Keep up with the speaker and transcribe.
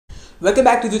Welcome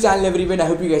back to the channel everyone. I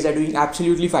hope you guys are doing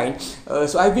absolutely fine.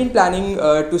 So I've been planning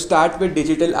to start with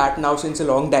digital art now since a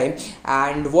long time,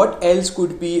 and what else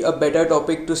could be a better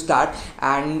topic to start?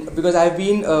 And because I've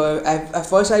been at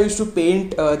first I used to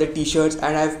paint the t-shirts,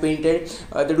 and I've painted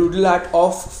the doodle art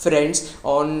of friends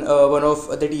on one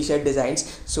of the t-shirt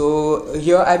designs. So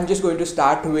here I'm just going to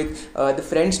start with the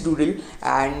friends doodle,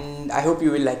 and I hope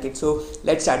you will like it. So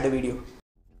let's start the video.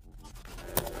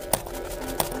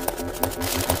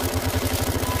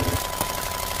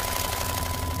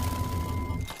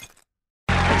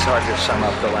 It's hard to sum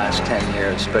up the last 10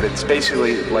 years, but it's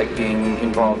basically like being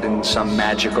involved in some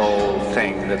magical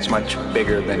thing that's much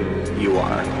bigger than you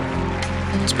are.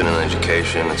 It's been an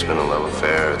education, it's been a love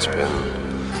affair, it's been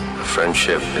a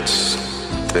friendship, it's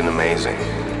been amazing.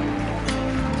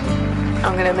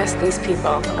 I'm gonna miss these people.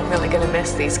 I'm really gonna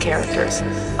miss these characters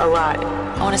a lot.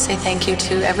 I want to say thank you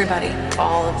to everybody,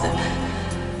 all of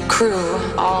the crew,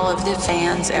 all of the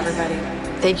fans, everybody.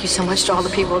 Thank you so much to all the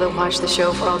people that watched the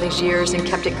show for all these years and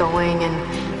kept it going,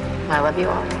 and I love you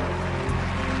all.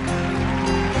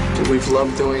 We've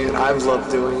loved doing it, I've loved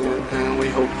doing it, and we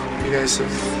hope you guys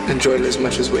have enjoyed it as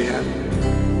much as we have.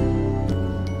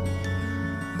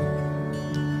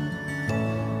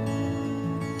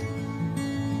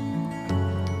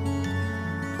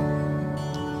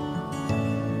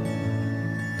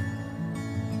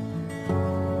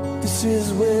 This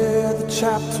is where the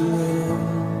chapter ends.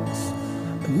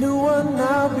 A new one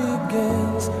now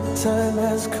begins. Time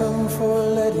has come for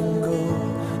letting go.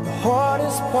 The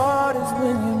hardest part is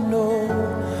when you know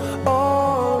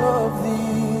all of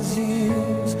these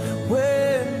years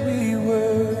when we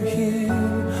were here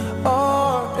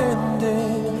are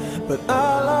ending. But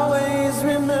I'll always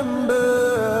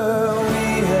remember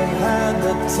we have had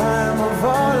the time of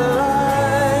our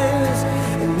lives,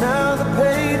 and now the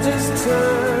pages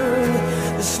turn,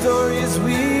 the stories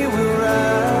we will write.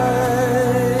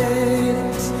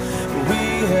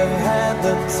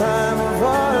 The time of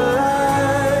our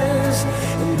lives,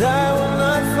 and I will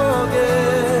not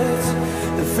forget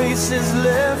the faces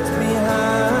left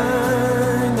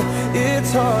behind.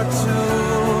 It's hard to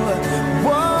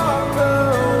walk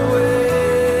away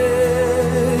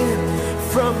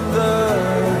from the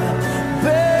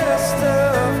best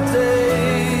of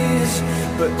days,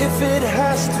 but if it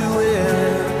has to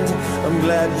end, I'm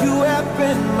glad you have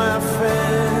been my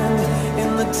friend in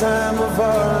the time of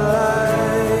our lives.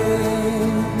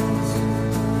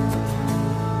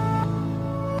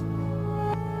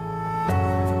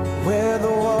 Where the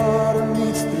water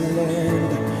meets the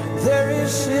land, there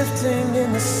is shifting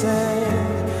in the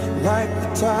sand, like the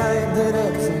tide that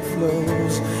ebbs and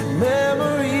flows.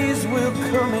 Memories will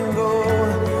come and go.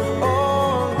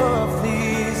 All of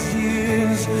these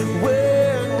years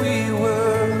when we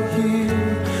were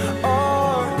here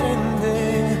are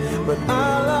ending, but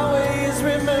I'll always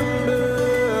remember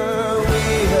we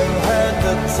have had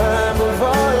the time of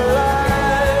our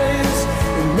lives,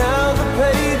 and now the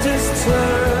pages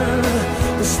turn,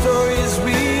 the stories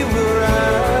we will write.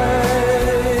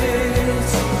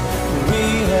 We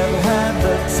have had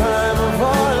the time of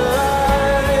our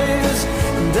lives,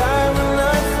 and I will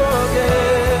not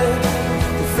forget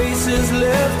the faces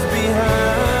left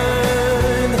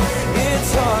behind.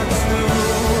 It's hard to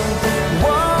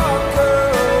walk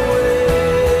away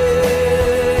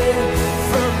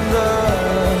from the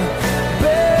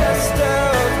best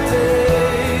of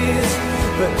days,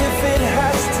 but if it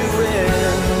has to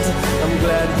end, I'm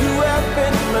glad you have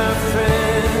been my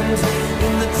friend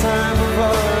in the time of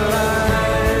our lives.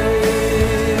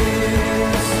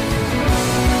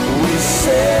 We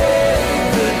say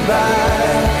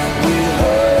goodbye, we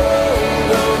hold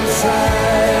on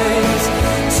tight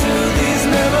to these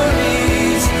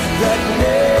memories that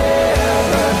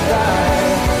never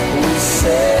die. We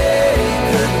say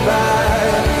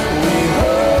goodbye, we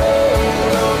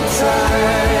hold on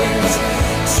tight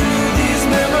to these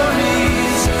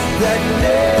memories that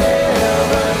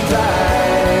never die.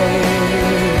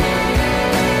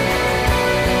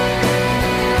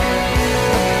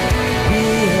 We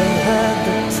have had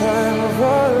the time of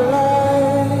our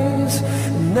lives,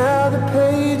 and now the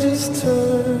pages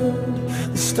turn,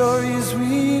 the stories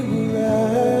we will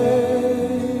write.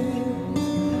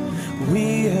 We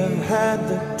have had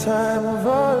the time of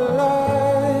our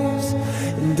lives,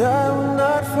 and I will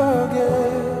not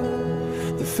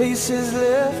forget the faces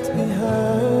left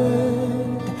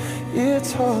behind.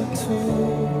 It's hard to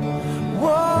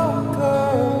walk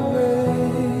away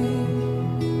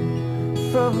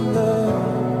from the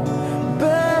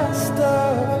best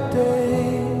of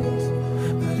days,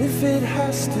 but if it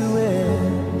has to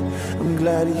end, I'm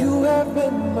glad you have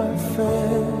been my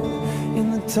friend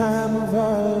in the time of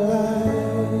our lives.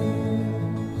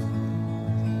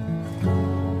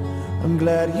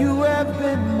 glad you have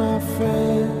been my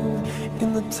friend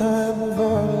in the time of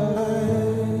our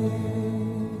lives.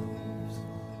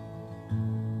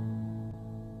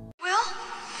 Well,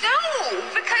 no,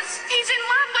 because he's in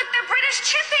love with the British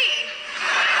Chippy.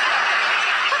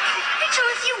 Look, Rachel,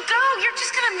 if you go, you're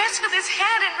just gonna mess with his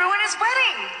head and ruin his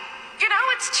wedding. You know,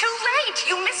 it's too late.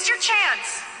 You missed your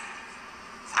chance.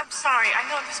 I'm sorry. I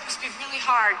know this must be really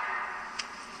hard.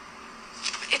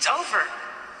 It's over.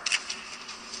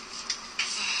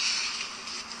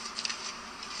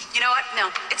 You know what? No,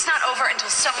 it's not over until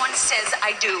someone says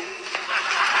I do.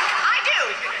 I do!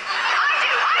 I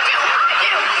do! I do! I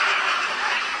do!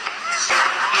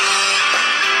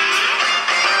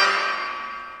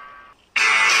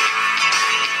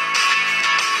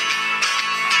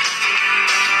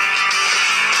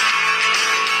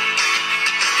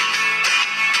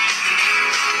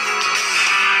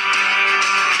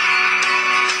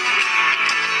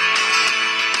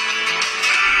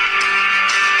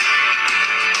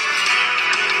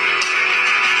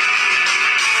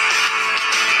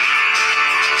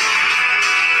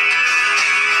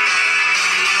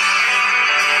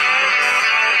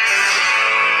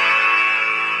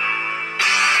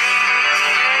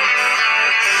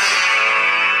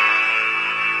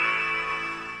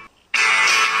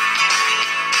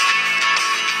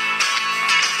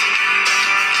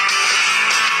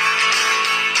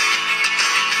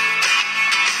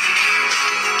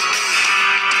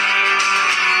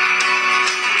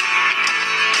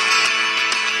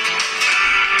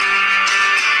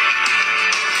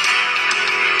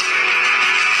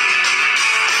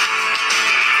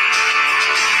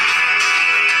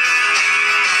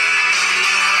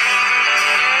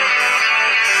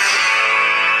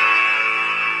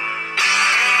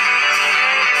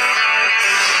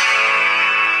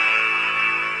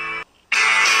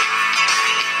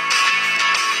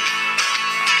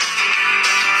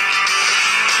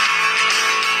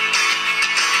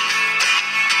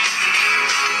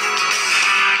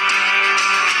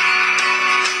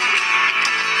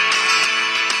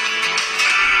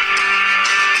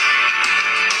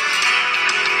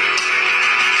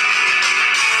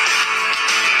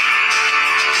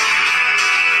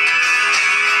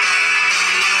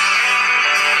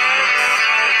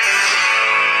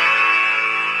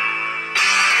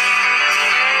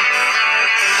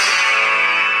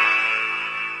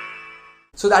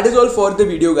 So that is all for the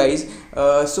video, guys.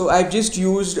 So I've just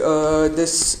used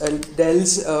this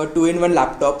Dell's 2-in-1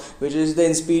 laptop, which is the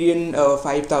Inspiron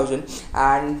 5000,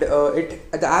 and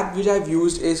the app which I've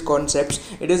used is Concepts.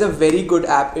 It is a very good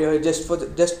app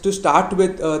just to start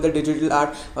with the digital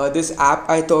art. This app,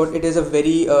 I thought it is a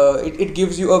very it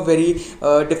gives you a very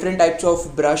different types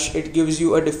of brush. It gives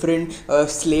you a different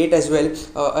slate as well,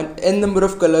 an n number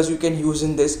of colors you can use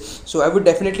in this. So I would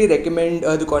definitely recommend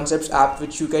the Concepts app,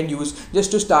 which you can use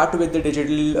just to start with the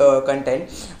digital content.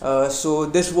 So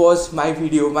this was my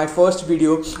video, my first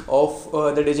video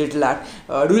of the digital art.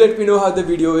 Do let me know how the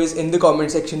video is in the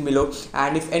comment section below,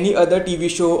 and if any other TV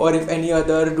show or if any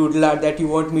other doodle art that you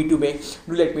want me to make,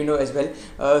 do let me know as well.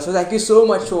 So thank you so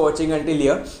much for watching until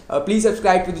here. Please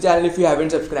subscribe to the channel if you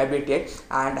haven't subscribed it yet,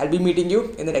 and I'll be meeting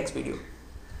you in the next video.